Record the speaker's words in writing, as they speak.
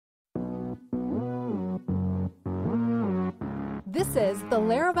This is the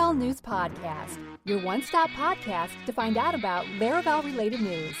Laravel News Podcast, your one-stop podcast to find out about Laravel-related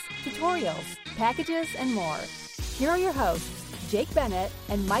news, tutorials, packages, and more. Here are your hosts, Jake Bennett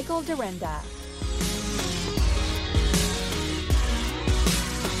and Michael Dyrynda.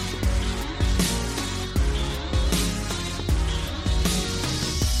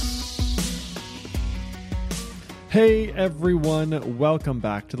 Hey everyone, welcome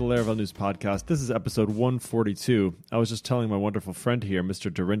back to the Laravel News Podcast. This is episode 142. I was just telling my wonderful friend here, Mr.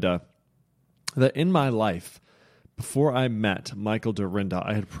 Dyrynda, that in my life, before I met Michael Dyrynda,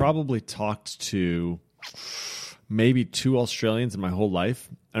 I had probably talked to maybe 2 Australians in my whole life.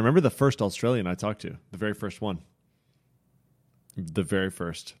 I remember the first Australian I talked to, the very first one. The very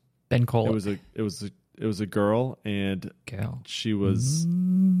first. Ben Cole. It was a girl, and she was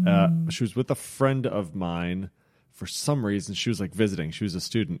with a friend of mine. For some reason, she was like visiting. She was a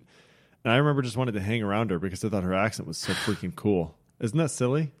student. And I remember just wanted to hang around her because I thought her accent was so freaking cool. Isn't that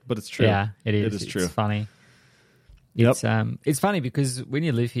silly? But it's true. Yeah, it is. It is true. It's funny. Yep. It's funny because when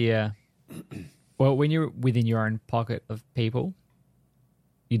you live here, well, when you're within your own pocket of people,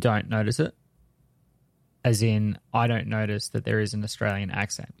 you don't notice it. As in, I don't notice that there is an Australian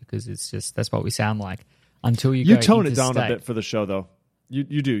accent because it's just, that's what we sound like until you go tone it down interstate. a bit for the show, though.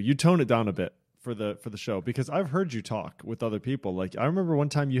 You do. You tone it down a bit for the show because I've heard you talk with other people. Like I remember one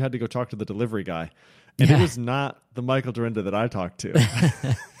time you had to go talk to the delivery guy, and it was not the Michael Dyrynda that I talked to.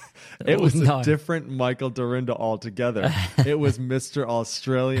 It was a different Michael Dyrynda altogether. It was Mr.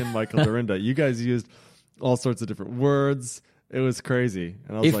 Australian Michael Dyrynda. You guys used all sorts of different words. It was crazy,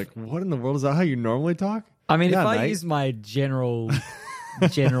 and I was like, "What in the world is that? How you normally talk?" I mean, if I use my general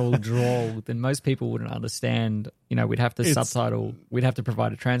drawl, then most people wouldn't understand. You know, we'd have to subtitle. We'd have to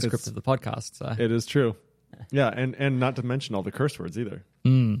provide a transcript of the podcast. So it is true. Yeah, and not to mention all the curse words either.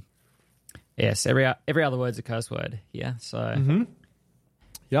 Yes, every other word's a curse word. Yeah, so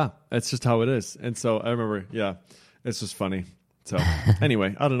yeah, that's just how it is. And so I remember, it's just funny. So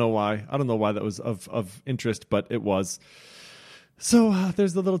anyway, I don't know why that was of interest, but it was. So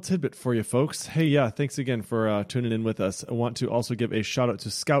there's the little tidbit for you folks. Hey, thanks again for tuning in with us. I want to also give a shout out to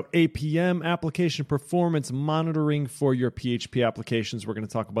Scout APM, application performance monitoring for your PHP applications. We're going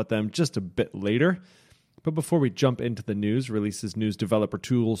to talk about them just a bit later. But before we jump into the news, releases, news, developer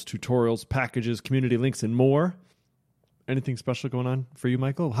tools, tutorials, packages, community links, and more. Anything special going on for you,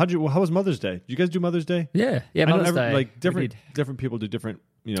 Michael? How was Mother's Day? Did you guys do Mother's Day? Yeah, Mother's Day. Like different people do different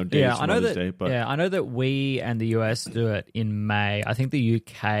days for Mother's Day. But I know that we and the US do it in May. I think the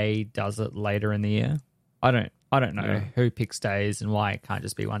UK does it later in the year. I don't know who picks days and why it can't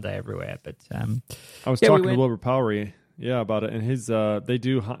just be one day everywhere. But I was talking to Wilbur Powery, about it, and his they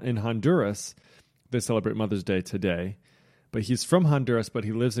do in Honduras. They celebrate Mother's Day today, but he's from Honduras, but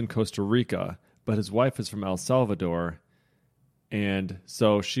he lives in Costa Rica. But his wife is from El Salvador. And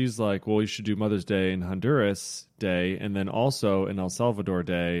so she's like, well, you should do Mother's Day in Honduras Day, and then also in El Salvador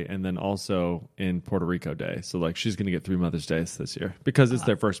Day, and then also in Puerto Rico Day. So like she's going to get 3 Mother's Days this year because it's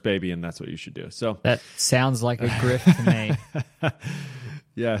their first baby, and that's what you should do. So that sounds like a grift to me.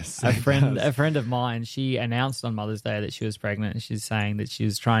 Yes. A friend of mine, she announced on Mother's Day that she was pregnant, and she's saying that she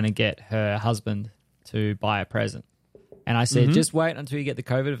was trying to get her husband to buy a present. And I said, just wait until you get the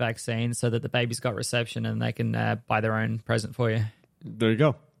COVID vaccine so that the baby's got reception and they can buy their own present for you. There you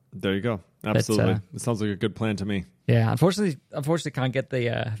go. Absolutely. It sounds like a good plan to me. Yeah, unfortunately can't get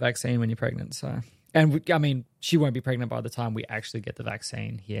the vaccine when you're pregnant. So, and she won't be pregnant by the time we actually get the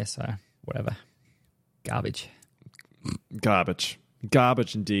vaccine here. So, whatever. Garbage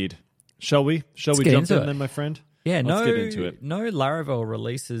indeed. Shall we jump in then, my friend? Yeah, Let's get into it. No Laravel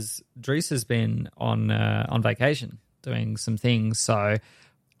releases. Dries has been on vacation doing some things, so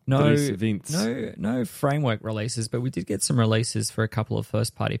no framework releases, but we did get some releases for a couple of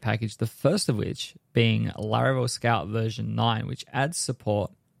first-party packages, the first of which being Laravel Scout version 9, which adds support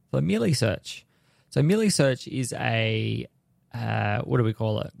for Mealy Search. So Mealy Search is a, what do we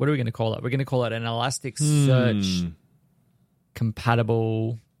call it? What are we going to call it? We're going to call it an Elasticsearch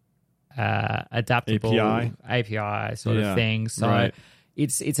compatible, adaptable API sort of thing. So right.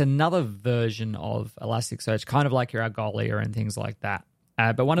 It's another version of Elasticsearch, kind of like your Algolia and things like that.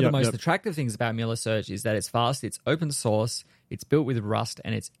 But one of the most attractive things about Mealy Search is that it's fast, it's open source, it's built with Rust,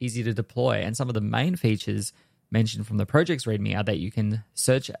 and it's easy to deploy. And some of the main features mentioned from the project's README are that you can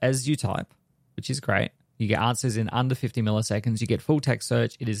search as you type, which is great. You get answers in under 50 milliseconds. You get full text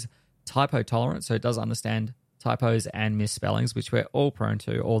search. It is typo tolerant, so it does understand typos and misspellings, which we're all prone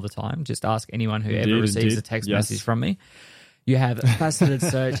to all the time. Just ask anyone who ever receives a text message from me. You have faceted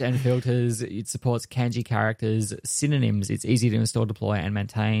search and filters. It supports kanji characters, synonyms. It's easy to install, deploy, and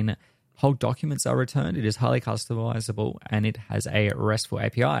maintain. whole documents are returned. It is highly customizable, and it has a RESTful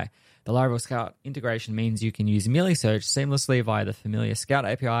API. The Laravel Scout integration means you can use Merely Search seamlessly via the familiar Scout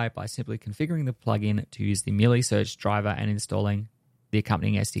API by simply configuring the plugin to use the Merely Search driver and installing the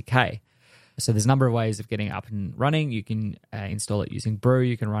accompanying SDK. So there's a number of ways of getting up and running. You can install it using Brew.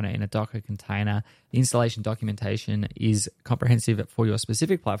 You can run it in a Docker container. The installation documentation is comprehensive for your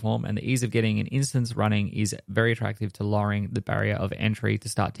specific platform, and the ease of getting an instance running is very attractive to lowering the barrier of entry to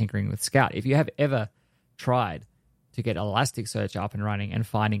start tinkering with Scout. If you have ever tried to get Elasticsearch up and running and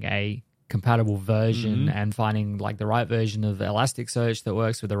finding a compatible version and finding like the right version of Elasticsearch that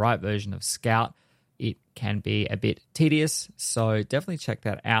works with the right version of Scout, it can be a bit tedious. So definitely check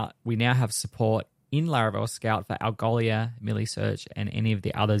that out. We now have support in Laravel Scout for Algolia, Merely Search, and any of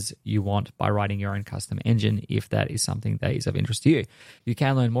the others you want by writing your own custom engine if that is something that is of interest to you. You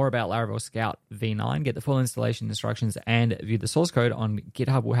can learn more about Laravel Scout v9, get the full installation instructions, and view the source code on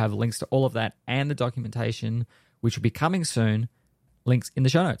GitHub. We'll have links to all of that and the documentation, which will be coming soon. Links in the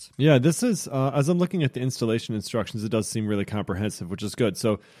show notes. Yeah, this is, as I'm looking at the installation instructions, it does seem really comprehensive, which is good.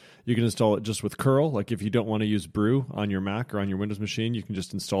 So you can install it just with curl. Like if you don't want to use Brew on your Mac or on your Windows machine, you can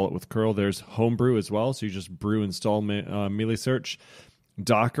just install it with curl. There's Homebrew as well. So you just brew install Merely Search.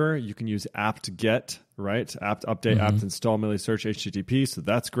 Docker, you can use apt-get, right? Apt update, apt install Merely Search HTTP. So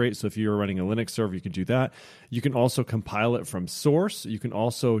that's great. So if you're running a Linux server, you can do that. You can also compile it from source. You can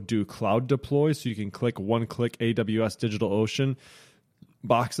also do cloud deploy. So you can one-click AWS DigitalOcean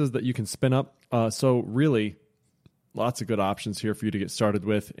boxes that you can spin up. So really, lots of good options here for you to get started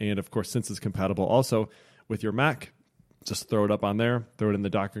with. And of course, since it's compatible also with your Mac, just throw it up on there, throw it in the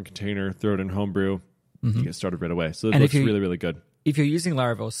Docker container, throw it in Homebrew, you get started right away. So it looks really, really good. If you're using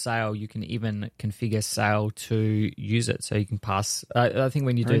Laravel Sail, you can even configure Sail to use it. So you can pass, I think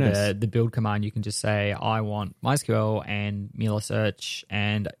when you do the build command, you can just say, I want MySQL and Merely Search,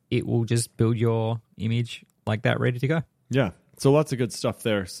 and it will just build your image like that, ready to go. Yeah. So lots of good stuff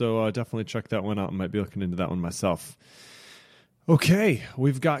there. So definitely check that one out. I might be looking into that one myself. Okay,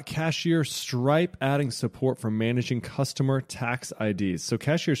 we've got Cashier Stripe adding support for managing customer tax IDs. So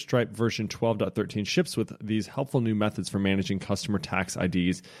Cashier Stripe version 12.13 ships with these helpful new methods for managing customer tax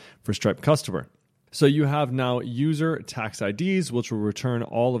IDs for Stripe Customer. So you have now user tax IDs, which will return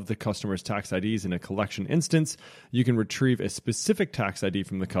all of the customer's tax IDs in a collection instance. You can retrieve a specific tax ID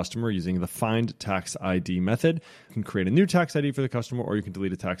from the customer using the find tax ID method. You can create a new tax ID for the customer, or you can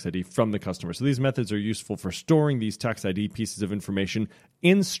delete a tax ID from the customer. So these methods are useful for storing these tax ID pieces of information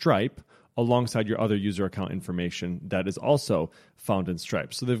in Stripe alongside your other user account information that is also found in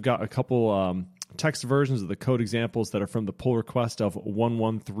Stripe. So they've got a couple text versions of the code examples that are from the pull request of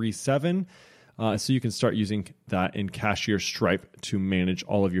 1137. So you can start using that in Cashier Stripe to manage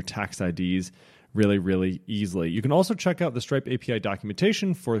all of your tax IDs really, really easily. You can also check out the Stripe API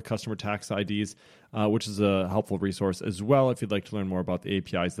documentation for customer tax IDs, which is a helpful resource as well if you'd like to learn more about the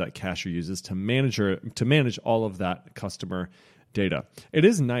APIs that Cashier uses to manage all of that customer data. It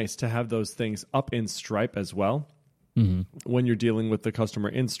is nice to have those things up in Stripe as well when you're dealing with the customer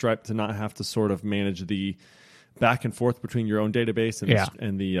in Stripe, to not have to sort of manage the back and forth between your own database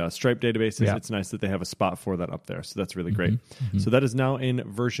and the Stripe databases. Yeah. It's nice that they have a spot for that up there. So that's really great. So that is now in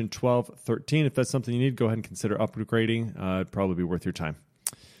version 12.13. If that's something you need, go ahead and consider upgrading. It'd probably be worth your time.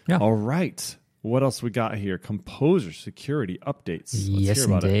 Yeah. All right. What else we got here? Composer security updates. Yes,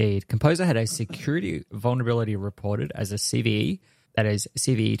 indeed. Composer had a security vulnerability reported as a CVE. That is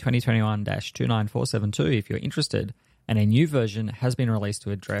CVE 2021-29472 if you're interested. And a new version has been released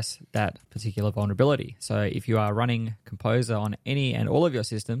to address that particular vulnerability. So if you are running Composer on any and all of your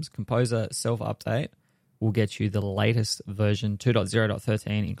systems, Composer self-update will get you the latest version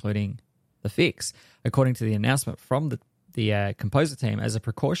 2.0.13, including the fix. According to the announcement from the Composer team, as a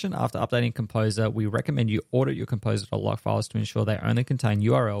precaution after updating Composer, we recommend you audit your Composer.log files to ensure they only contain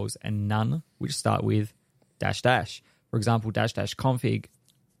URLs and none which start with --. For example, --config,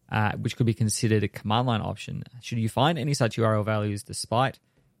 which could be considered a command line option. Should you find any such URL values despite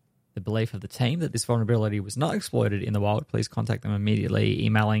the belief of the team that this vulnerability was not exploited in the wild, please contact them immediately,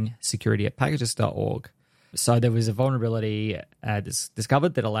 emailing security@packages.org. So there was a vulnerability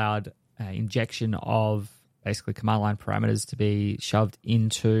discovered that allowed injection of basically command line parameters to be shoved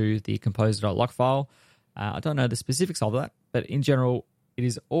into the composer.log file. I don't know the specifics of that, but in general, it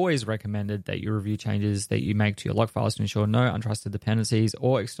is always recommended that you review changes that you make to your log files to ensure no untrusted dependencies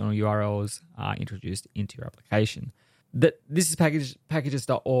or external URLs are introduced into your application. This is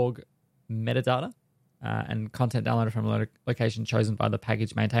packages.org metadata and content downloaded from a location chosen by the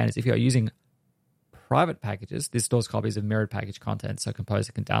package maintainers. If you are using private packages, this stores copies of mirrored package content, so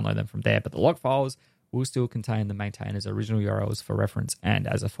Composer can download them from there. But the log files will still contain the maintainer's original URLs for reference and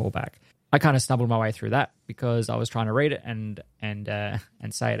as a fallback. I kind of stumbled my way through that because I was trying to read it and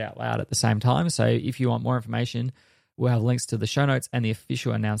say it out loud at the same time. So if you want more information, we'll have links to the show notes and the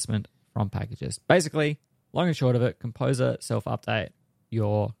official announcement from Packages. Basically, long and short of it, Composer self-update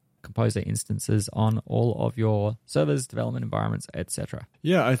your Composer instances on all of your servers, development environments, etc.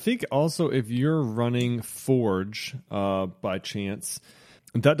 Yeah, I think also if you're running Forge by chance,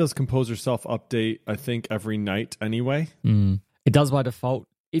 that does Composer self-update, I think, every night anyway. It does by default.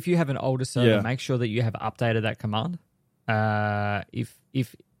 If you have an older server, make sure that you have updated that command.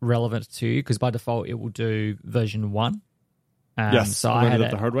 If relevant to you, because by default it will do version 1. Yes, so I learned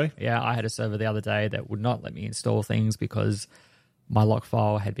it the hard way. Yeah, I had a server the other day that would not let me install things because my lock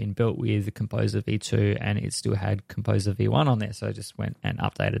file had been built with Composer v2 and it still had Composer v1 on there. So I just went and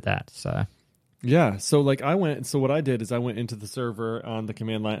updated that. So yeah, so what I did is I went into the server on the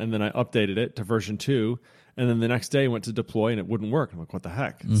command line and then I updated it to version 2. And then the next day I went to deploy and it wouldn't work. I'm like, what the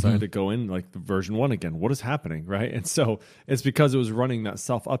heck? So I had to go in like the version 1 again. What is happening, right? And so it's because it was running that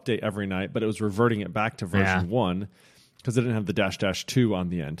self-update every night, but it was reverting it back to version 1 because it didn't have the -2 on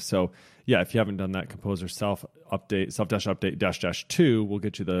the end. So yeah, if you haven't done that, Composer self-update, -2 will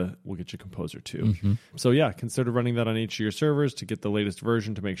get you Composer 2. So yeah, consider running that on each of your servers to get the latest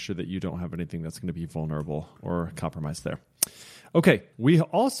version to make sure that you don't have anything that's going to be vulnerable or compromised there. Okay, we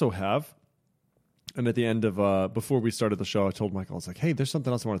also have, and at the end of, before we started the show, I told Michael, I was like, hey, there's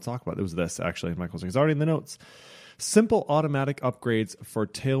something else I want to talk about. It was this, actually. And Michael was like, it's already in the notes. Simple automatic upgrades for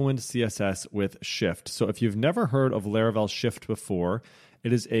Tailwind CSS with Shift. So if you've never heard of Laravel Shift before,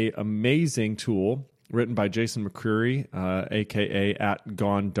 it is an amazing tool written by Jason McCreary, a.k.a. at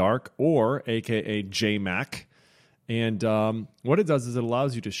Gone Dark, or a.k.a. JMac. And what it does is it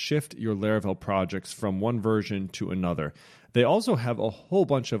allows you to shift your Laravel projects from one version to another. They also have a whole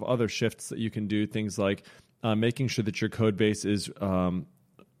bunch of other shifts that you can do, things like making sure that your code base is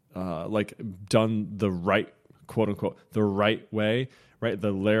like done the right, quote unquote, the right way, right?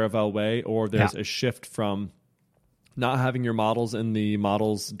 The Laravel way, or there's a shift from not having your models in the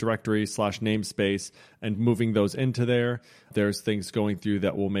models directory / namespace and moving those into there. There's things going through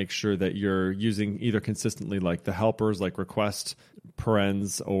that will make sure that you're using either consistently like the helpers, like request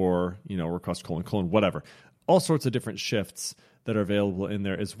parens or, request : whatever. All sorts of different shifts that are available in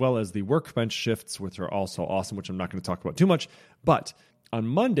there, as well as the workbench shifts, which are also awesome, which I'm not going to talk about too much. But on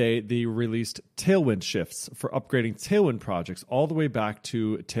Monday, they released Tailwind shifts for upgrading Tailwind projects all the way back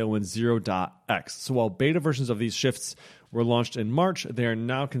to Tailwind 0.x. So while beta versions of these shifts were launched in March, they are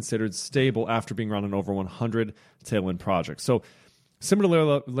now considered stable after being run on over 100 Tailwind projects. So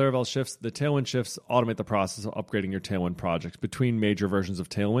similar to Laravel shifts, the Tailwind shifts automate the process of upgrading your Tailwind projects between major versions of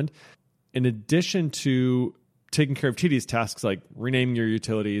Tailwind. In addition to taking care of tedious tasks like renaming your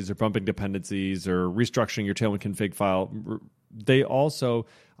utilities or bumping dependencies or restructuring your Tailwind config file, they also,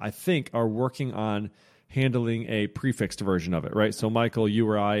 I think, are working on handling a prefixed version of it, right? So Michael, you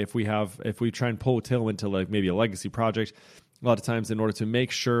or I, if we try and pull Tailwind to like maybe a legacy project, a lot of times in order to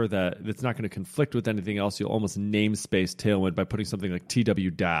make sure that it's not going to conflict with anything else, you'll almost namespace Tailwind by putting something like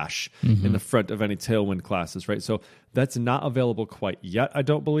TW- in the front of any Tailwind classes, right? So that's not available quite yet, I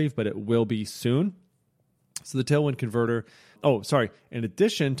don't believe, but it will be soon. So the Tailwind converter, in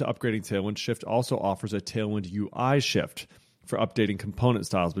addition to upgrading Tailwind, Shift also offers a Tailwind UI shift for updating component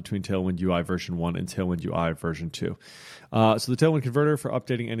styles between Tailwind UI version 1 and Tailwind UI version 2. So the Tailwind converter for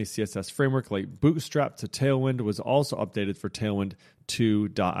updating any CSS framework like Bootstrap to Tailwind was also updated for Tailwind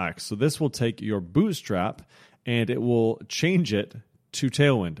 2.x. So this will take your Bootstrap and it will change it to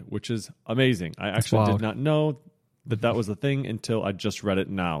Tailwind, which is amazing. I actually did not know that was a thing until I just read it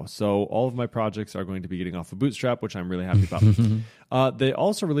now. So all of my projects are going to be getting off of Bootstrap, which I'm really happy about. They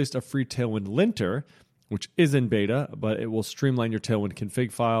also released a free Tailwind linter, which is in beta, but it will streamline your Tailwind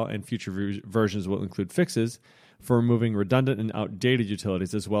config file, and future versions will include fixes for removing redundant and outdated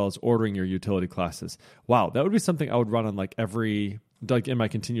utilities, as well as ordering your utility classes. Wow, that would be something I would run on like in my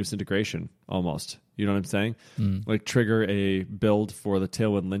continuous integration almost. You know what I'm saying? Like trigger a build for the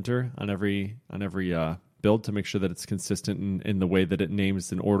Tailwind linter on every build to make sure that it's consistent in the way that it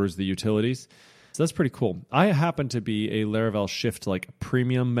names and orders the utilities. So that's pretty cool. I happen to be a Laravel Shift like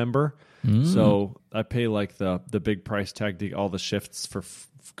premium member. So I pay like the big price tag to get all the shifts for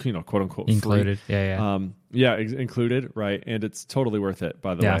quote unquote included. Free. Included, right? And it's totally worth it,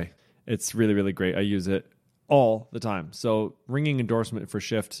 by the way. It's really, really great. I use it all the time. So ringing endorsement for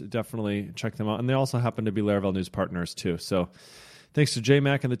Shift, definitely check them out. And they also happen to be Laravel News partners too. So thanks to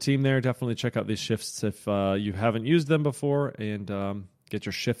JMac and the team there. Definitely check out these shifts if you haven't used them before, and get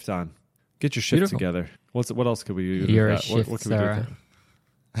your shift on. Get your shift together. What else could we do? You're with a shift, what can we do with that?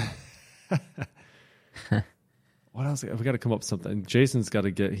 What else? We got to come up with something. Jason's got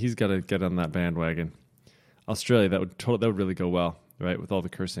to get on that bandwagon. Australia, that would really go well, right? With all the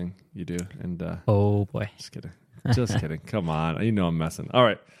cursing you do. And oh boy, just kidding. Just kidding. Come on. You know I'm messing. All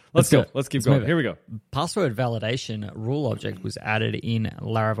right. Let's go. Let's keep going. Here we go. Password validation rule object was added in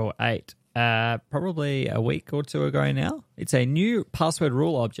Laravel 8. Probably a week or two ago now. It's a new password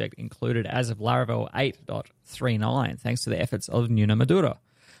rule object included as of Laravel 8.39, thanks to the efforts of Nuno Maduro.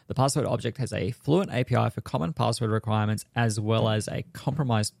 The password object has a Fluent API for common password requirements, as well as a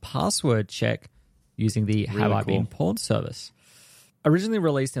compromised password check using the Have I Been Pawned service. Originally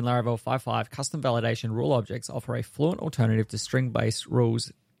released in Laravel 5.5, custom validation rule objects offer a Fluent alternative to string-based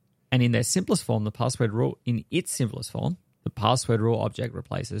rules, and in their simplest form, the password rule object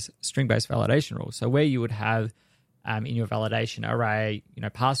replaces string-based validation rules. So where you would have in your validation array,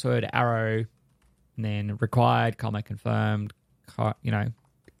 password, arrow, and then required, comma, confirmed,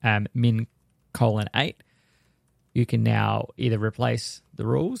 min, colon, 8, you can now either replace the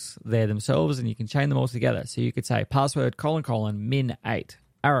rules there themselves and you can chain them all together. So you could say password, colon, colon, min, 8,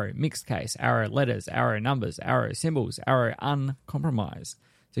 arrow, mixed case, arrow, letters, arrow, numbers, arrow, symbols, arrow, uncompromised.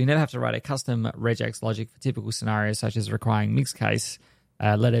 So you never have to write a custom regex logic for typical scenarios such as requiring mixed case,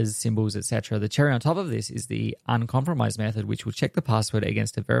 letters, symbols, etc. The cherry on top of this is the uncompromised method, which will check the password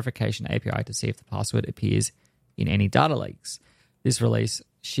against a verification API to see if the password appears in any data leaks. This release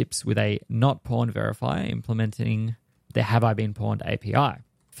ships with a not pawned verifier implementing the Have I Been Pawned API.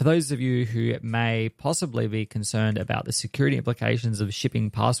 For those of you who may possibly be concerned about the security implications of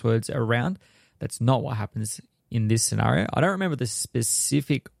shipping passwords around, that's not what happens in this scenario. I don't remember the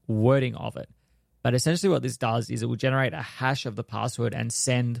specific wording of it, but essentially what this does is it will generate a hash of the password and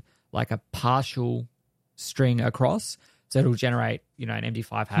send like a partial string across. So it'll generate, an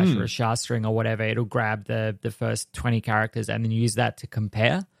MD5 hash or a SHA string or whatever. It'll grab the first 20 characters and then use that to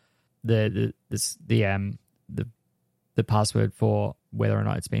compare the password for whether or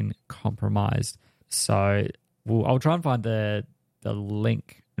not it's been compromised. So I'll try and find the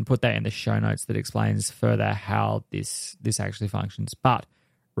link and put that in the show notes that explains further how this actually functions. But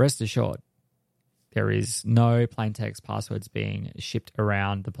rest assured, there is no plain text passwords being shipped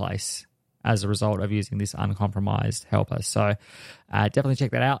around the place as a result of using this uncompromised helper. So definitely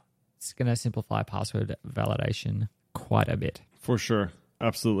check that out. It's going to simplify password validation quite a bit. For sure.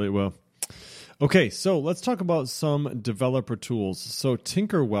 Absolutely will. Okay, so let's talk about some developer tools. So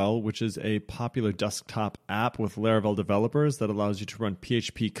Tinkerwell, which is a popular desktop app with Laravel developers that allows you to run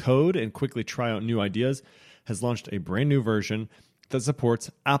PHP code and quickly try out new ideas, has launched a brand new version that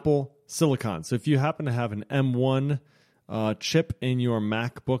supports Apple Silicon. So if you happen to have an M1 chip in your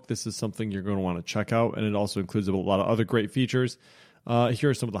MacBook, this is something you're going to want to check out, and it also includes a lot of other great features. Here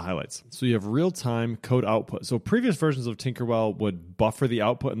are some of the highlights. So you have real-time code output. So previous versions of Tinkerwell would buffer the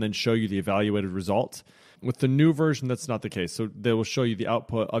output and then show you the evaluated result. With the new version, that's not the case. So they will show you the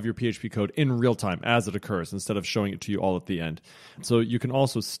output of your PHP code in real time as it occurs instead of showing it to you all at the end. So you can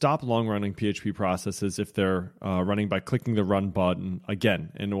also stop long-running PHP processes if they're running by clicking the run button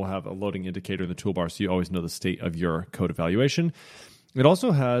again, and it will have a loading indicator in the toolbar so you always know the state of your code evaluation. It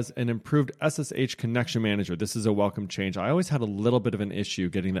also has an improved SSH connection manager. This is a welcome change. I always had a little bit of an issue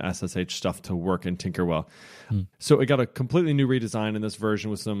getting the SSH stuff to work in Tinkerwell. So it got a completely new redesign in this version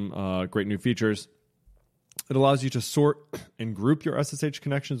with some great new features. It allows you to sort and group your SSH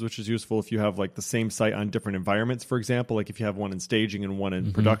connections, which is useful if you have like the same site on different environments, for example, like if you have one in staging and one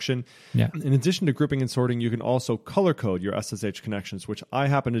in production. Yeah. In addition to grouping and sorting, you can also color code your SSH connections, which I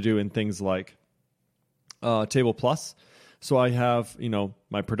happen to do in things like Table Plus. So I have,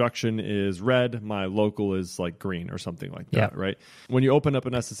 my production is red, my local is like green or something like that, right? When you open up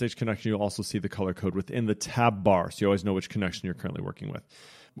an SSH connection, you'll also see the color code within the tab bar, so you always know which connection you're currently working with.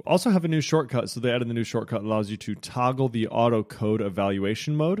 We also have a new shortcut. So they added the new shortcut that allows you to toggle the auto code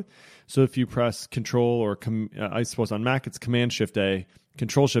evaluation mode. So if you press Control or, I suppose on Mac, it's Command-Shift-A,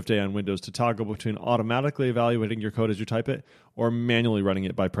 Control-Shift-A on Windows to toggle between automatically evaluating your code as you type it or manually running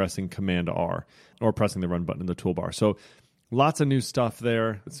it by pressing Command-R or pressing the run button in the toolbar. So lots of new stuff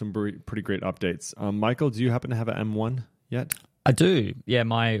there. Some pretty great updates. Michael, do you happen to have an M1 yet? I do. Yeah,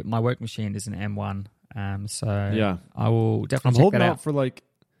 my work machine is an M1. Yeah, I will definitely check that out. I'm holding out for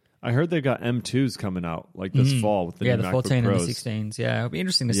I heard they've got M2s coming out this fall with the new the MacBook 14 Pros. and the 16s. Yeah, it'll be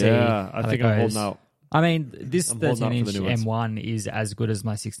interesting to see. Yeah, I think I'm holding out. I mean, this 13-inch M1 M1 is as good as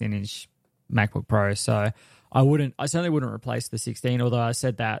my 16-inch MacBook Pro, so I certainly wouldn't replace the 16. Although I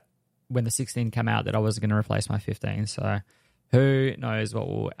said that when the 16 came out that I wasn't going to replace my 15. So who knows what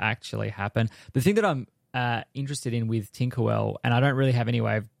will actually happen? The thing that I'm interested in with Tinkerwell, and I don't really have any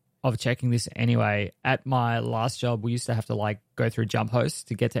way of checking this anyway. At my last job, we used to have to go through Jump Host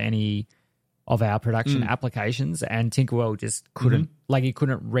to get to any of our production applications, and Tinkerwell just couldn't he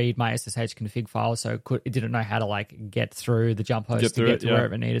couldn't read my SSH config file, so it didn't know how to get through the jump host to get to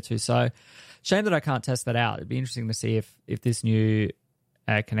wherever it needed to. So shame that I can't test that out. It'd be interesting to see if this new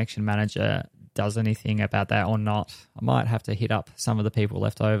connection manager does anything about that or not. I might have to hit up some of the people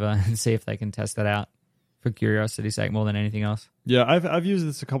left over and see if they can test that out for curiosity's sake more than anything else. Yeah, I've used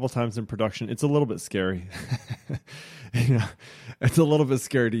this a couple times in production. It's a little bit scary. It's a little bit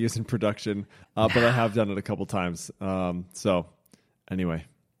scary to use in production, but I have done it a couple times. So anyway,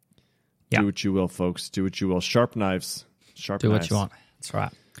 do what you will, folks. Do what you will. Sharp knives. Do what you want. That's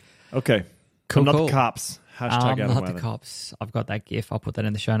right. Okay. Cool. I'm not the cops. Hashtag I'm not the cops. I've got that GIF. I'll put that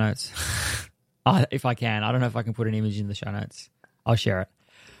in the show notes. If I can. I don't know if I can put an image in the show notes. I'll share it.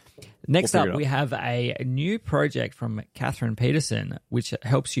 Next up, we have a new project from Catherine Peterson, which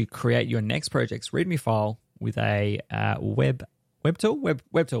helps you create your next project's README file with a web tool,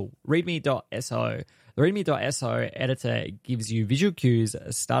 readme.so. The readme.so editor gives you visual cues,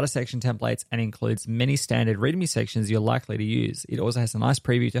 starter section templates, and includes many standard README sections you're likely to use. It also has a nice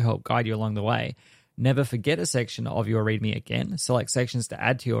preview to help guide you along the way. Never forget a section of your README again. Select sections to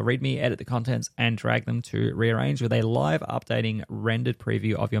add to your README, edit the contents, and drag them to rearrange with a live updating rendered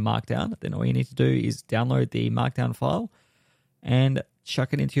preview of your Markdown. Then all you need to do is download the Markdown file and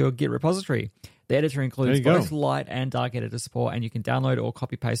chuck it into your Git repository. The editor includes both light and dark editor support, and you can download or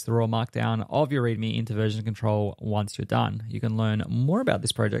copy-paste the raw Markdown of your README into version control once you're done. You can learn more about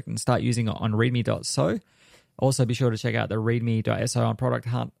this project and start using it on readme.so. Also, be sure to check out the readme.so on Product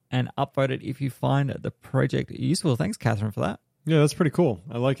Hunt and upvote it if you find the project useful. Thanks, Catherine, for that. Yeah, that's pretty cool.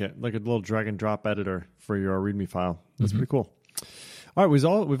 I like it. Like a little drag and drop editor for your README file. That's pretty cool. All right,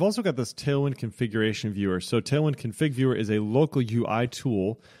 we've also got this Tailwind Configuration Viewer. So Tailwind Config Viewer is a local UI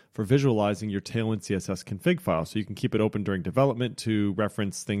tool for visualizing your Tailwind CSS config file. So you can keep it open during development to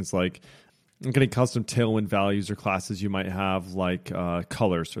reference things like getting custom Tailwind values or classes you might have, like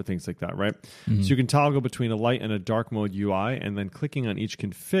colors or things like that, right? So you can toggle between a light and a dark mode UI, and then clicking on each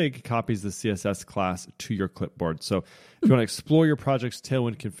config copies the CSS class to your clipboard. So if you want to explore your project's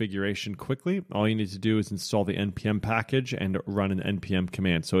Tailwind configuration quickly, all you need to do is install the npm package and run an npm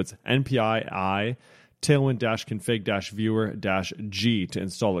command. So it's npm tailwind-config-viewer-g to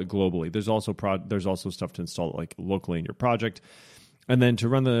install it globally. There's also stuff to install it like locally in your project. And then to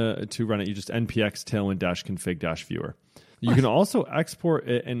run it, you just npx tailwind-config-viewer. You can also export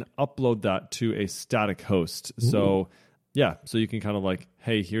it and upload that to a static host. So you can kind of like,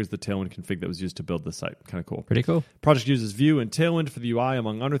 hey, here's the Tailwind config that was used to build the site. Kind of cool. Pretty cool. Project uses Vue and Tailwind for the UI,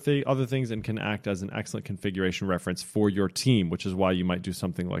 among other things, and can act as an excellent configuration reference for your team, which is why you might do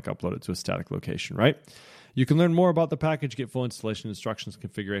something like upload it to a static location, right? You can learn more about the package, get full installation instructions,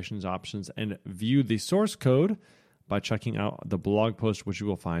 configurations, options, and view the source code by checking out the blog post, which you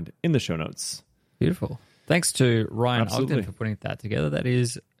will find in the show notes. Beautiful. Thanks to Ryan Ogden for putting that together. That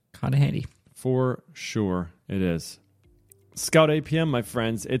is kind of handy. For sure it is. Scout APM, my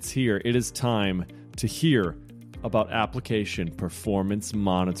friends, it's here. It is time to hear about application performance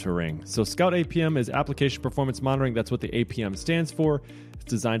monitoring. So Scout APM is application performance monitoring. That's what the APM stands for. It's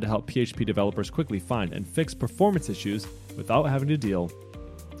designed to help PHP developers quickly find and fix performance issues without having to deal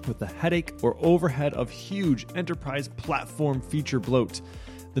with the headache or overhead of huge enterprise platform feature bloat.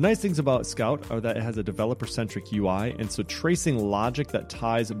 The nice things about Scout are that it has a developer-centric UI, and so tracing logic that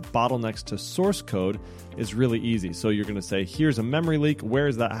ties bottlenecks to source code is really easy. So you're going to say, here's a memory leak, where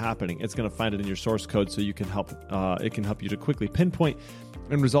is that happening? It's going to find it in your source code, so you can it can help you to quickly pinpoint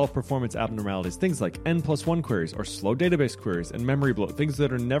and resolve performance abnormalities. Things like N+1 queries or slow database queries and memory bloat, things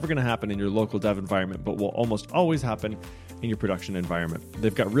that are never going to happen in your local dev environment, but will almost always happen in your production environment.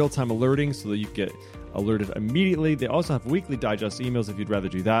 They've got real-time alerting so that you get alerted immediately. They also have weekly digest emails if you'd rather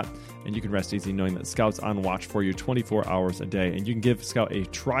do that, and you can rest easy knowing that Scout's on watch for you 24 hours a day. And you can give Scout a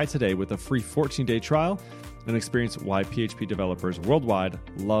try today with a free 14-day trial and experience why PHP developers worldwide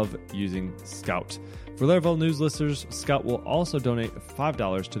love using Scout. For Laravel News listeners, Scout will also donate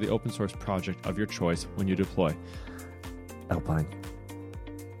 $5 to the open source project of your choice when you deploy. Alpine.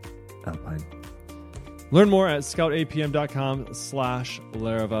 Learn more at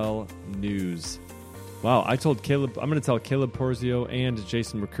scoutapm.com/Laravel News. Wow, I'm going to tell Caleb Porzio and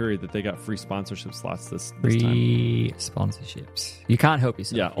Jason McCurry that they got free sponsorship slots this time. Free sponsorships. You can't help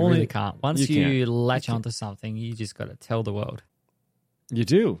yourself. Yeah, you really can't. Once you latch onto something, you just got to tell the world. You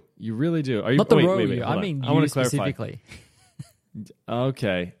do. You really do. Are you, Not the wait, world, wait, I mean you specifically.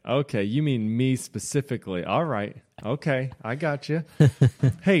 Okay. You mean me specifically. All right. Okay, I got you.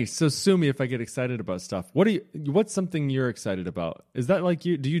 Hey, so sue me if I get excited about stuff. What's something you're excited about? Is that like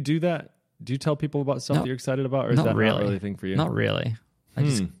you? Do you do that? Do you tell people about stuff that you're excited about, or is that not really a thing for you? Not really.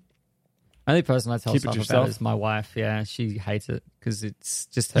 Only person I tell Keep it stuff yourself? about is my wife. Yeah, she hates it because it's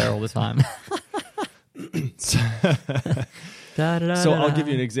just her all the time. So I'll give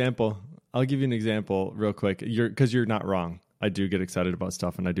you an example. I'll give you an example real quick. Because you're not wrong. I do get excited about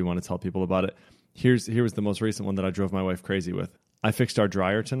stuff, and I do want to tell people about it. Here was the most recent one that I drove my wife crazy with. I fixed our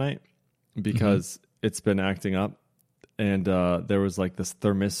dryer tonight because it's been acting up, and there was like this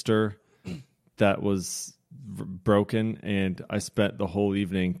thermistor that was broken, and I spent the whole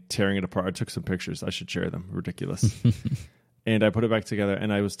evening tearing it apart. I took some pictures. I should share them. Ridiculous. And I put it back together,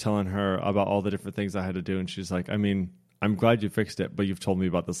 and I was telling her about all the different things I had to do, and she's like, I mean, I'm glad you fixed it, but you've told me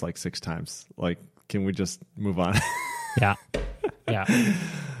about this like 6 times. Like, can we just move on? Yeah. Yeah.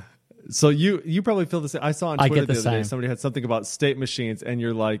 So you probably feel the same. I saw on Twitter the other day somebody had something about state machines, and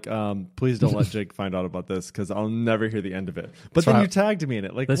you're like, please don't let Jake find out about this because I'll never hear the end of it. But then you tagged me in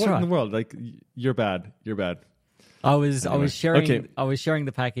it. Like, what in the world? Like, you're bad. You're bad. I was sharing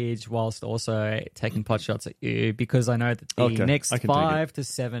the package whilst also taking pot shots at you because I know that the next 5 to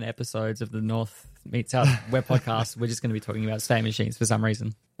 7 episodes of the North Meet South web podcast, we're just going to be talking about state machines for some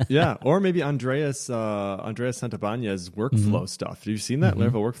reason. Yeah, or maybe Andreas Santabanya's workflow stuff. Have you seen that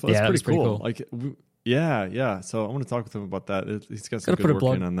Laravel workflow? Yeah, it's pretty cool. Like, yeah. So I want to talk with him about that. He's got some good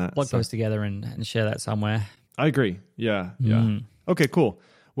work in on that. Blog post together and share that somewhere. I agree. Yeah. Okay, cool.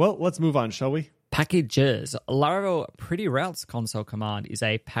 Well, let's move on, shall we? Packages. Laravel Pretty Routes console command is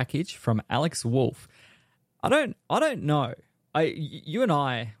a package from Alex Wolf. I don't know. You and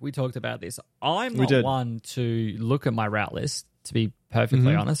I, we talked about this. I'm not one to look at my route list, to be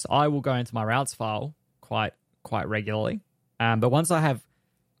perfectly honest. I will go into my routes file quite regularly. But once I have,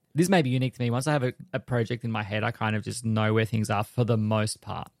 this may be unique to me, once I have a project in my head, I kind of just know where things are for the most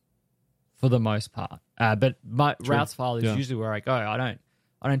part. But my routes file is usually where I go. I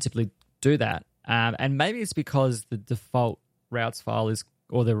don't typically do that. And maybe it's because the default routes file is,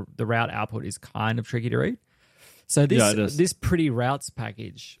 or the route output is kind of tricky to read. So this Pretty Routes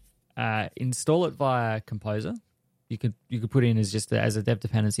package, install it via Composer. You could put in as a dev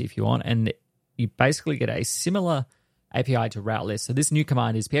dependency if you want, and you basically get a similar API to route list. So this new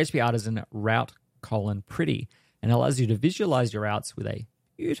command is PHP artisan route :pretty, and allows you to visualize your routes with a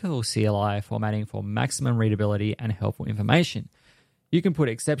beautiful CLI formatting for maximum readability and helpful information. You can put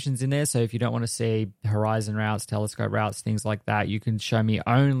exceptions in there, so if you don't want to see horizon routes, telescope routes, things like that, you can show me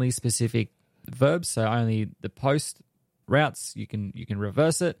only specific verbs, so only the post routes. You can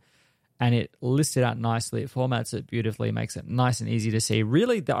reverse it, and it lists it out nicely. It formats it beautifully, makes it nice and easy to see.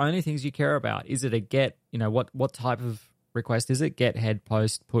 Really, the only things you care about, is it a get, what type of request is it? Get, head,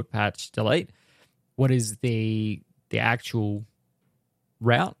 post, put, patch, delete. What is the actual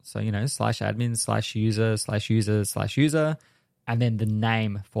route? So, /admin/user/user/user, and then the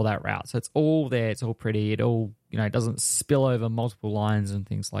name for that route. So it's all there. It's all pretty. It all, it doesn't spill over multiple lines and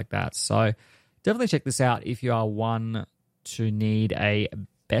things like that. So definitely check this out if you are one to need a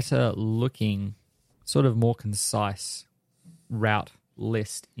better looking, sort of more concise route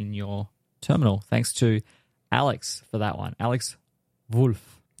list in your terminal. Thanks to Alex for that one. Alex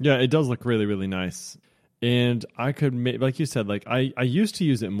Wolf. Yeah, it does look really, really nice. And I could make, like you said, like I used to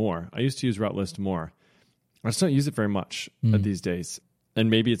use it more. I used to use route list more. I just don't use it very much these days. And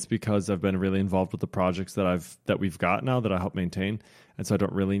maybe it's because I've been really involved with the projects that we've got now that I help maintain, and so I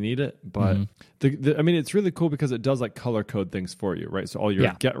don't really need it. But it's really cool because it does like color code things for you, right? So all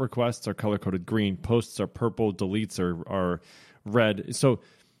your get requests are color coded green, posts are purple, deletes are red. So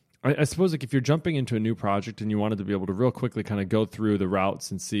I suppose like if you're jumping into a new project and you wanted to be able to real quickly kind of go through the routes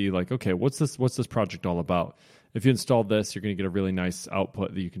and see like, okay, what's this project all about? If you install this, you're going to get a really nice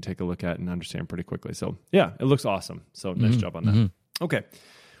output that you can take a look at and understand pretty quickly. So yeah, it looks awesome. So nice job on that. Okay.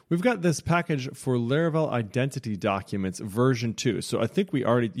 We've got this package for Laravel Identity Documents version 2. So I think we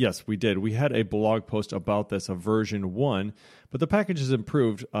did. We had a blog post about this, of version 1, but the package is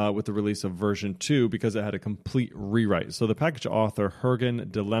improved with the release of version 2 because it had a complete rewrite. So the package author, Jürgen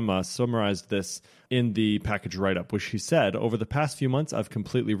Dilemma, summarized this in the package write-up, which he said, over the past few months, I've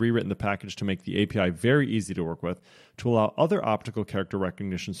completely rewritten the package to make the API very easy to work with, to allow other optical character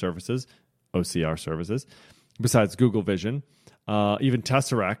recognition services, OCR services, besides Google Vision, even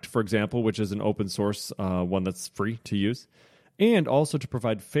Tesseract, for example, which is an open source one that's free to use, and also to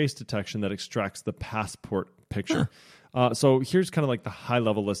provide face detection that extracts the passport picture. So here's kind of like the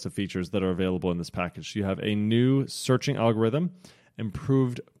high-level list of features that are available in this package. You have a new searching algorithm,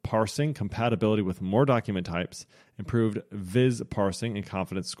 improved parsing, compatibility with more document types, improved viz parsing and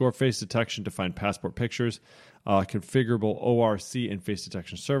confidence score, face detection to find passport pictures, configurable ORC and face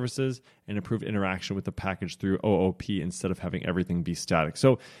detection services, and improved interaction with the package through OOP instead of having everything be static.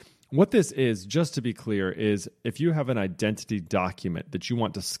 So What this is, just to be clear, is if you have an identity document that you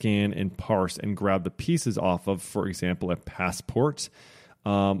want to scan and parse and grab the pieces off of, for example, a passport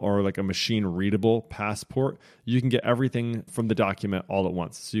or like a machine-readable passport, you can get everything from the document all at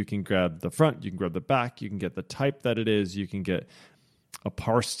once. So you can grab the front, you can grab the back, you can get the type that it is, you can get a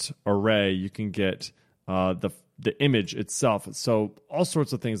parsed array, you can get the image itself. So all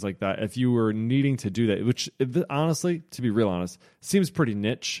sorts of things like that. If you were needing to do that, which honestly, to be real honest, seems pretty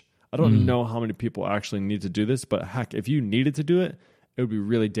niche. I don't know how many people actually need to do this, but heck, if you needed to do it, it would be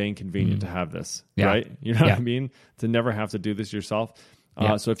really dang convenient to have this, right? You know what I mean? To never have to do this yourself.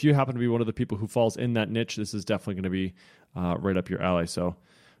 So if you happen to be one of the people who falls in that niche, this is definitely going to be right up your alley. So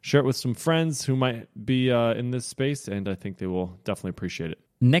share it with some friends who might be in this space, and I think they will definitely appreciate it.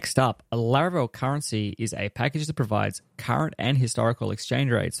 Next up, Laravel Currency is a package that provides current and historical exchange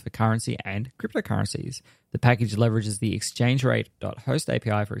rates for currency and cryptocurrencies. The package leverages the exchangerate.host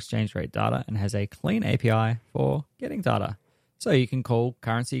API for exchange rate data and has a clean API for getting data. So you can call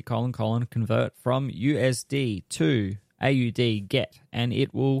currency : convert from USD to AUD get, and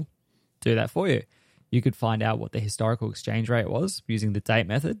it will do that for you. You could find out what the historical exchange rate was using the date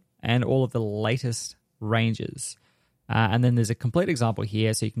method and all of the latest ranges. And then there's a complete example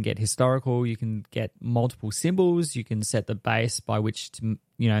here. So you can get historical, you can get multiple symbols, you can set the base by which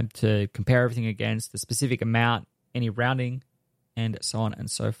to compare everything against, the specific amount, any rounding, and so on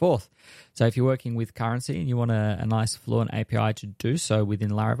and so forth. So if you're working with currency and you want a nice fluent API to do so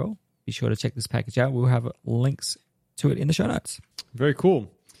within Laravel, be sure to check this package out. We'll have links to it in the show notes. Very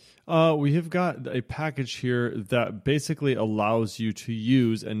cool. We have got a package here that basically allows you to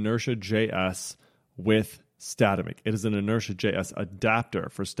use Inertia.js with Statamic. It is an Inertia.js adapter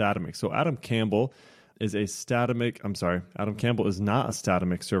for Statamic. So Adam Campbell is not a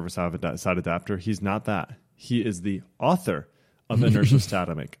Statamic server-side adapter. He's not that. He is the author of Inertia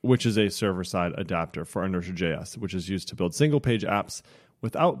Statamic, which is a server-side adapter for Inertia.js, which is used to build single-page apps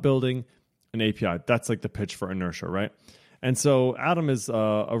without building an API. That's like the pitch for Inertia, right? And so Adam is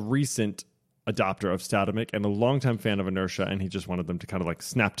a recent adopter of Statamic and a longtime fan of Inertia, and he just wanted them to kind of like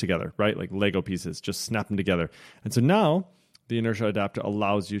snap together, right? Like Lego pieces, just snap them together. And so now the Inertia adapter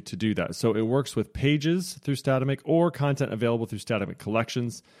allows you to do that. So it works with pages through Statamic or content available through Statamic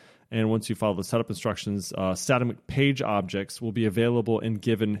collections. And once you follow the setup instructions, Statamic page objects will be available in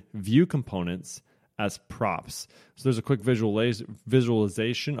given view components as props. So there's a quick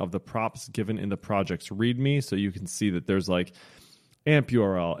visualization of the props given in the project's README. So you can see that there's like AMP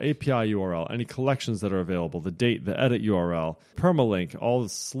URL, API URL, any collections that are available, the date, the edit URL, permalink, all the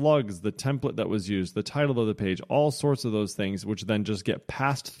slugs, the template that was used, the title of the page, all sorts of those things, which then just get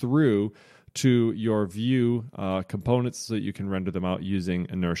passed through to your view components so that you can render them out using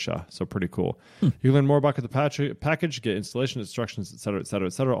Inertia. So pretty cool. You can learn more about the package, get installation instructions,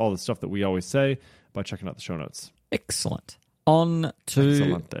 etc., all the stuff that we always say by checking out the show notes. Excellent. On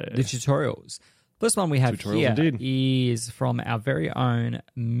to the tutorials. First one we have here is from our very own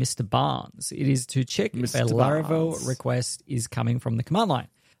Mr. Barnes. It is to check if a Laravel request is coming from the command line.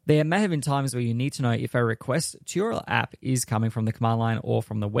 There may have been times where you need to know if a request to your app is coming from the command line or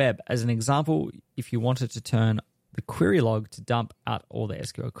from the web. As an example, if you wanted to turn the query log to dump out all the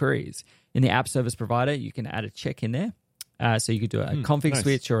SQL queries. In the app service provider, you can add a check in there. So you could do a config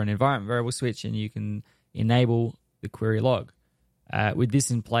switch or an environment variable switch, and you can enable the query log. With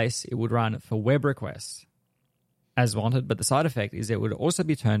this in place, it would run for web requests as wanted, but the side effect is it would also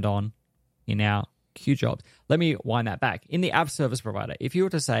be turned on in our queue jobs. Let me wind that back. In the app service provider, if you were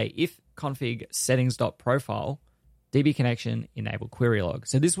to say if config settings.profile DB connection enable query log,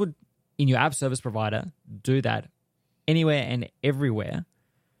 so this would, in your app service provider, do that anywhere and everywhere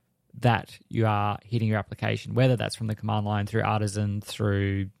that you are hitting your application, whether that's from the command line, through Artisan,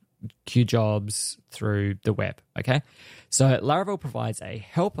 through queue jobs, through the web, okay? So Laravel provides a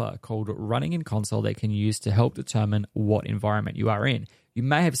helper called running in console that can use to help determine what environment you are in. You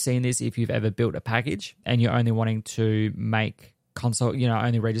may have seen this if you've ever built a package and you're only wanting to make console,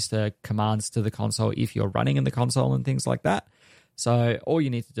 only register commands to the console if you're running in the console and things like that. So all you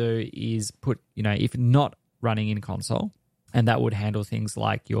need to do is put, if not running in console, and that would handle things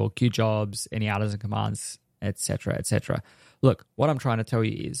like your queue jobs, any Artisan commands, etc., etc. Look, what I'm trying to tell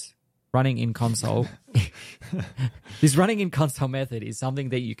you is running in console, this running in console method is something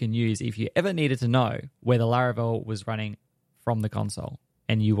that you can use if you ever needed to know whether Laravel was running from the console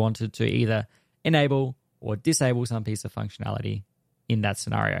and you wanted to either enable or disable some piece of functionality in that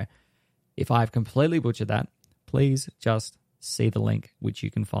scenario. If I've completely butchered that, please just see the link, which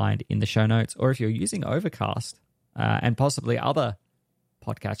you can find in the show notes. Or if you're using Overcast and possibly other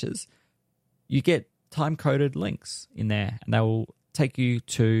podcatchers, you get time-coded links in there, and they will take you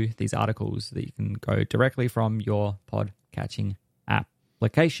to these articles that you can go directly from your podcatching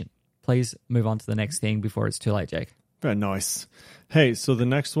application. Please move on to the next thing before it's too late, Jake. Very nice. Hey, so the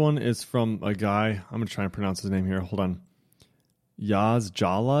next one is from a guy. I'm going to try and pronounce his name here. Hold on. Yaz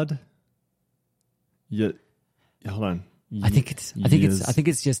Jalad. Yeah, hold on. I think it's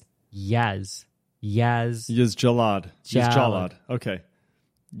just Yaz. Yaz Jalad. Okay.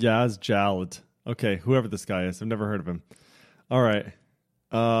 Yaz Jalad. Okay, whoever this guy is. I've never heard of him. All right.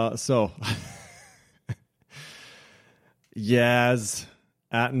 So Yaz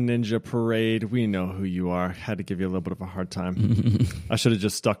at Ninja Parade. We know who you are. Had to give you a little bit of a hard time. I should have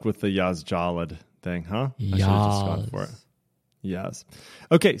just stuck with the Yaz Jalad thing, huh? I should have just gone for it. Yaz.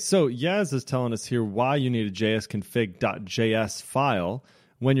 Okay, so Yaz is telling us here why you need a jsconfig.js file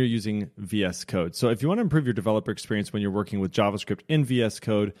when you're using VS Code. So if you want to improve your developer experience when you're working with JavaScript in VS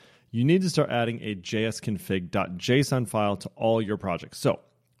Code, you need to start adding a jsconfig.json file to all your projects. So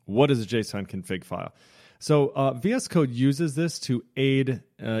what is a JSON config file? So VS Code uses this to aid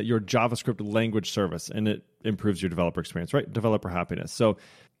your JavaScript language service, and it improves your developer experience, right? Developer happiness. So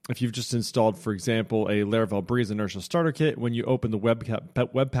if you've just installed, for example, a Laravel Breeze inertial starter kit, when you open the Webpack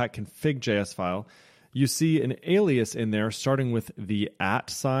config.js file, you see an alias in there starting with the @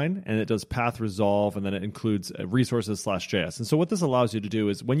 sign, and it does path resolve, and then it includes resources/js. And so what this allows you to do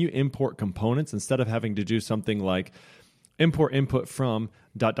is when you import components, instead of having to do something like import input from ...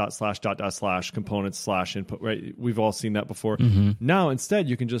 components / input, right? We've all seen that before. Now, instead,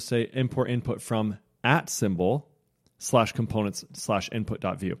 you can just say import input from @ /components /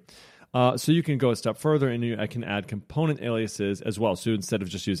 input.view. So you can go a step further, and I can add component aliases as well. So instead of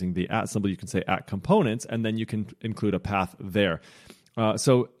just using the @ symbol, you can say @components, and then you can include a path there.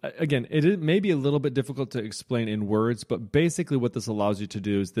 So again, it may be a little bit difficult to explain in words, but basically what this allows you to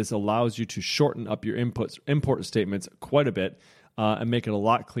do is this allows you to shorten up your import statements quite a bit and make it a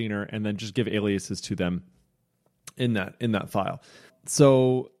lot cleaner, and then just give aliases to them in that file.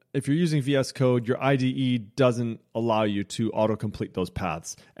 So if you're using VS Code, your IDE doesn't allow you to autocomplete those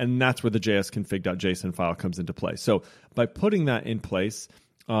paths. And that's where the jsconfig.json file comes into play. So by putting that in place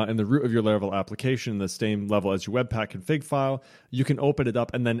in the root of your Laravel application, the same level as your Webpack config file, you can open it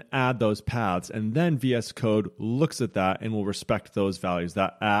up and then add those paths. And then VS Code looks at that and will respect those values,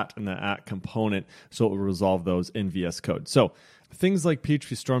 that @ and the @ component, so it will resolve those in VS Code. So things like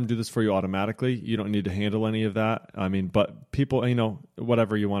PHP Storm do this for you automatically. You don't need to handle any of that. I mean, but people,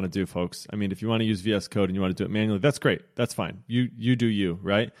 whatever you want to do, folks. I mean, if you want to use VS Code and you want to do it manually, that's great. That's fine. You do you,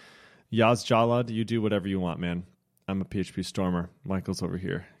 right? Yaz Jalad, you do whatever you want, man. I'm a PHP Stormer. Michael's over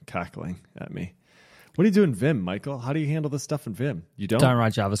here cackling at me. What do you do in Vim, Michael? How do you handle this stuff in Vim? You don't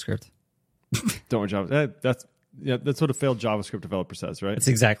write JavaScript. Don't write JavaScript. That's what a failed JavaScript developer says, right? That's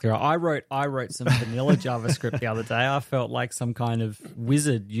exactly right. I wrote some vanilla JavaScript the other day. I felt like some kind of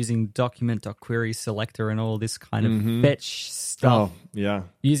wizard using document.query selector and all this kind of fetch stuff. Oh, yeah.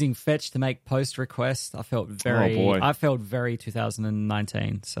 Using fetch to make post requests. I felt very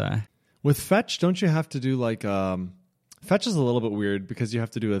 2019. So with fetch, don't you have to do like fetch is a little bit weird because you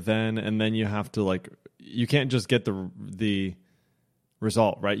have to do a then, and then you have to you can't just get the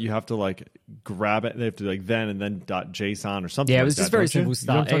result, right? You have to grab it. They have to then and then .json or something. Yeah, it was just very simple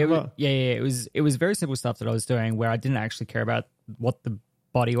stuff. It was very simple stuff that I was doing where I didn't actually care about what the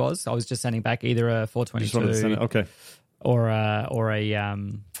body was. I was just sending back either a 422 okay, or a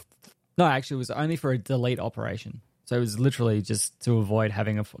no, actually it was only for a delete operation. So it was literally just to avoid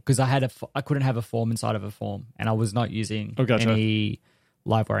having because I couldn't have a form inside of a form, and I was not using any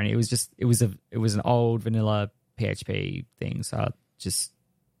live wiring. It was an old vanilla PHP thing. So just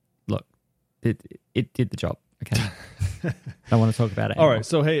look, it did the job. Okay, don't want to talk about it anymore. All right,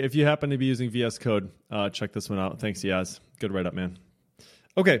 so hey, if you happen to be using VS Code, check this one out. Thanks, Yaz. Good write up, man.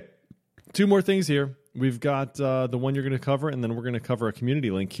 Okay, 2 more things here. We've got the one you're going to cover, and then we're going to cover a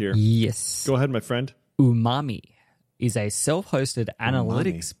community link here. Yes, go ahead, my friend. Umami is a self-hosted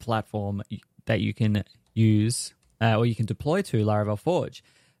analytics platform that you can use or you can deploy to Laravel Forge.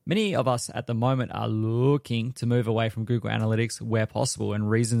 Many of us at the moment are looking to move away from Google Analytics where possible, and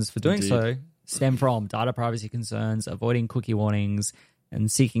reasons for doing so stem from data privacy concerns, avoiding cookie warnings,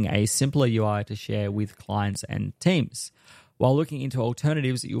 and seeking a simpler UI to share with clients and teams. While looking into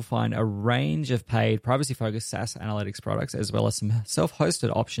alternatives, you'll find a range of paid, privacy-focused SaaS analytics products, as well as some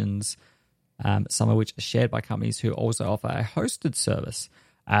self-hosted options, some of which are shared by companies who also offer a hosted service.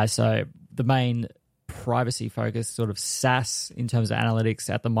 So the main privacy-focused sort of SaaS in terms of analytics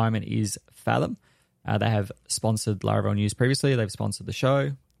at the moment is Fathom. They have sponsored Laravel News previously. They've sponsored the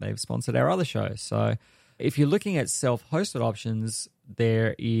show. They've sponsored our other shows. So if you're looking at self-hosted options,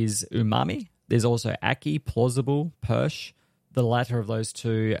 there is Umami. There's also Aki, Plausible, Persh, the latter of those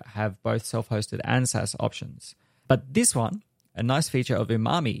two have both self-hosted and SaaS options. But this one, a nice feature of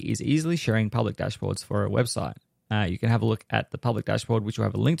Umami, is easily sharing public dashboards for a website. You can have a look at the public dashboard, which we'll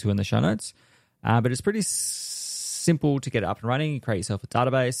have a link to in the show notes. But it's pretty simple to get it up and running. You create yourself a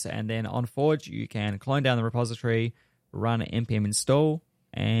database, and then on Forge, you can clone down the repository, run npm install,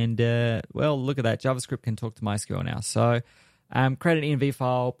 and, look at that. JavaScript can talk to MySQL now. So create an env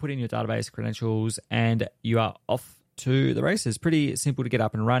file, put in your database credentials, and you are off to the races. Pretty simple to get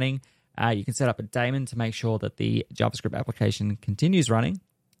up and running. You can set up a daemon to make sure that the JavaScript application continues running.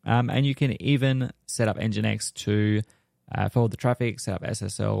 And you can even set up Nginx to forward the traffic, set up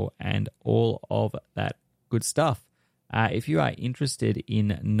SSL, and all of that good stuff. If you are interested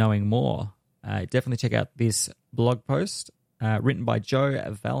in knowing more, definitely check out this blog post written by Joe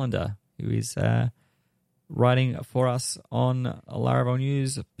Valander, who is writing for us on Laravel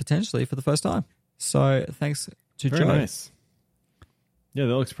News potentially for the first time. So thanks to Very Joe. Nice. Yeah,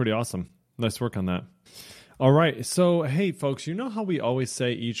 that looks pretty awesome. Nice work on that. All right. So, hey, folks, you know how we always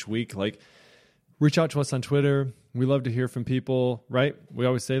say each week, like, reach out to us on Twitter. We love to hear from people, right? We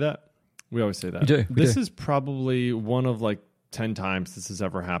always say that. We always say that. We do. This is probably one of like 10 times this has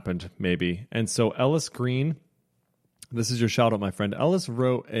ever happened, maybe. And so Ellis Green, this is your shout out, my friend. Ellis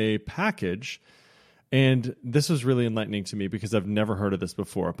wrote a package, and this was really enlightening to me because I've never heard of this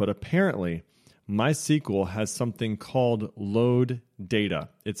before. But apparently, MySQL has something called load data.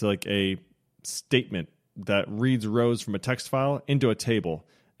 It's like a statement that reads rows from a text file into a table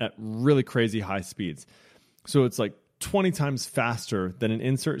at really crazy high speeds. So it's like 20 times faster than an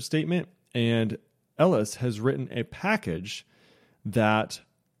insert statement. And Ellis has written a package that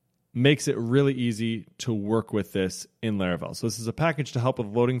makes it really easy to work with this in Laravel. So this is a package to help with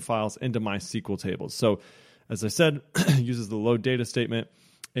loading files into MySQL tables. So as I said, it uses the load data statement,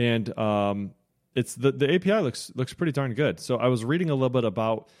 and it's the API looks pretty darn good. So I was reading a little bit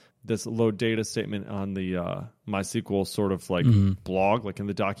about this load data statement on the MySQL sort of like blog, like in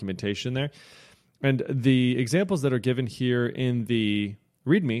the documentation there. And the examples that are given here in the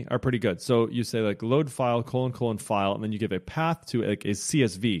README are pretty good. So you say like load file, : file, and then you give a path to like a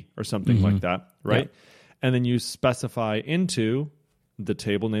CSV or something like that, right? Yep. And then you specify into the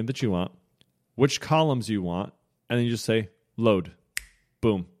table name that you want, which columns you want, and then you just say load.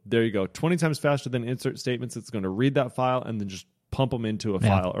 Boom. There you go. 20 times faster than insert statements. It's going to read that file and then just pump them into a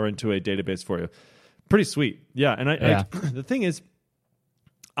file or into a database for you. Pretty sweet. Yeah. And I the thing is,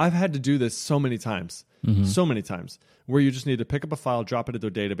 I've had to do this so many times, where you just need to pick up a file, drop it into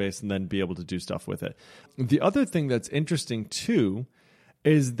a database, and then be able to do stuff with it. The other thing that's interesting too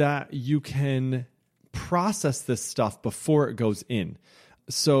is that you can process this stuff before it goes in.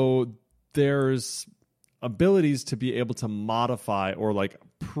 So there's abilities to be able to modify or like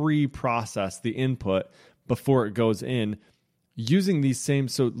pre-process the input before it goes in using these same.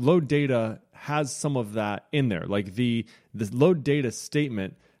 So load data has some of that in there. Like the load data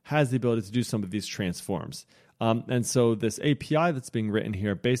statement has the ability to do some of these transforms. And so this API that's being written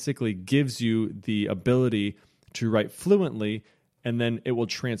here basically gives you the ability to write fluently, and then it will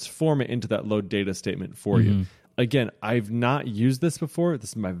transform it into that load data statement for you. Again, I've not used this before.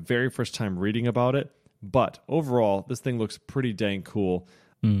 This is my very first time reading about it. But overall, this thing looks pretty dang cool.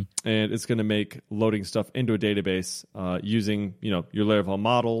 And it's going to make loading stuff into a database using, your Laravel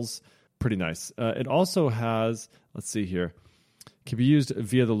models. Pretty nice. It also has, let's see here, can be used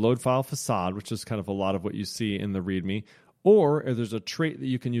via the load file facade, which is kind of a lot of what you see in the README. Or there's a trait that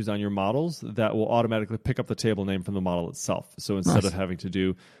you can use on your models that will automatically pick up the table name from the model itself. So instead of having to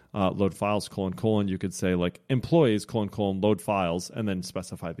do load files, : you could say like employees, : load files, and then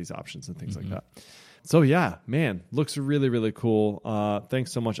specify these options and things like that. So yeah, man, looks really, really cool.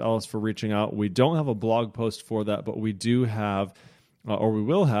 Thanks so much, Ellis, for reaching out. We don't have a blog post for that, but we do have, or we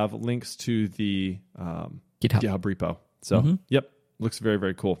will have, links to the GitHub repo. So, yep, looks very,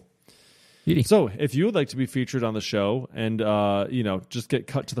 very cool. Beauty. So if you would like to be featured on the show and, just get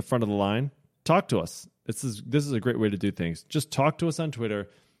cut to the front of the line, talk to us. This is a great way to do things. Just talk to us on Twitter.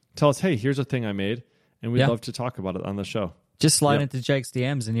 Tell us, hey, here's a thing I made, and we'd love to talk about it on the show. Just slide into Jake's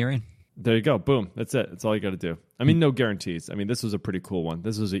DMs and you're in. There you go. Boom. That's it. That's all you got to do. I mean, no guarantees. I mean, this was a pretty cool one.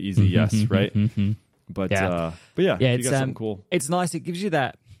 This was an easy yes, right? But yeah, you got something cool. It's nice. It gives you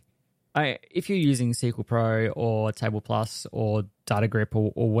that. If you're using SQL Pro or Table Plus or DataGrip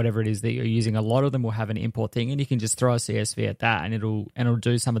or whatever it is that you're using, a lot of them will have an import thing, and you can just throw a CSV at that, and it'll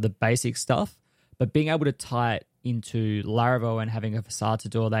do some of the basic stuff. But being able to tie it into Laravel and having a facade to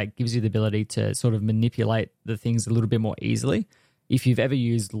do all that gives you the ability to sort of manipulate the things a little bit more easily. If you've ever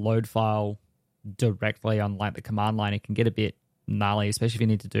used load file directly on like the command line, it can get a bit gnarly, especially if you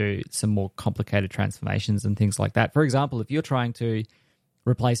need to do some more complicated transformations and things like that. For example, if you're trying to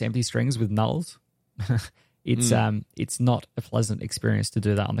replace empty strings with nulls, it's not a pleasant experience to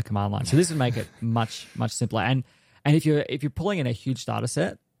do that on the command line. So this would make it much simpler. And if you're pulling in a huge data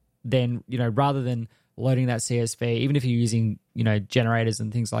set, then rather than loading that CSV, even if you're using generators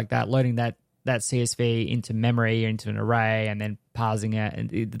and things like that, loading that CSV into memory, into an array, and then parsing it,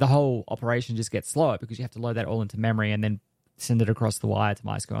 and the whole operation just gets slower because you have to load that all into memory and then send it across the wire to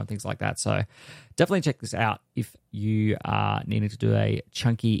MySQL and things like that. So definitely check this out if you are needing to do a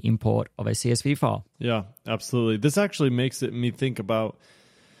chunky import of a CSV file. Yeah, absolutely. This actually makes me think about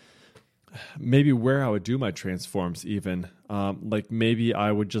maybe where I would do my transforms even. Like maybe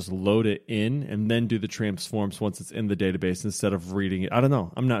I would just load it in and then do the transforms once it's in the database instead of reading it. I don't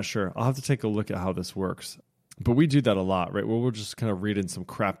know. I'm not sure. I'll have to take a look at how this works. But we do that a lot, right? Where we'll just kind of read in some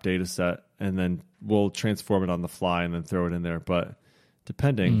crap data set and then we'll transform it on the fly and then throw it in there. But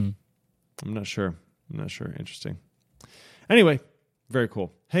depending, I'm not sure. Interesting. Anyway, very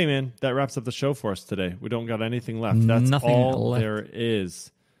cool. Hey, man, that wraps up the show for us today. We don't got anything left. That's Nothing all left. there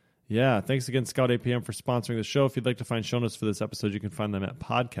is. Yeah, thanks again, Scout APM, for sponsoring the show. If you'd like to find show notes for this episode, you can find them at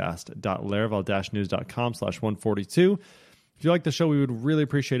podcast.laravel-news.com/142. If you like the show, we would really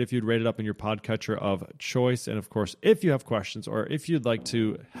appreciate if you'd rate it up in your podcatcher of choice. And of course, if you have questions or if you'd like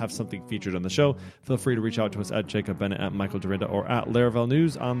to have something featured on the show, feel free to reach out to us at Jacob Bennett, at Michael Dorinda, or at Laravel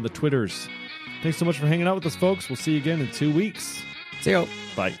News on the Twitters. Thanks so much for hanging out with us, folks. We'll see you again in 2 weeks. See you.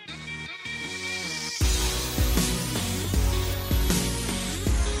 Bye.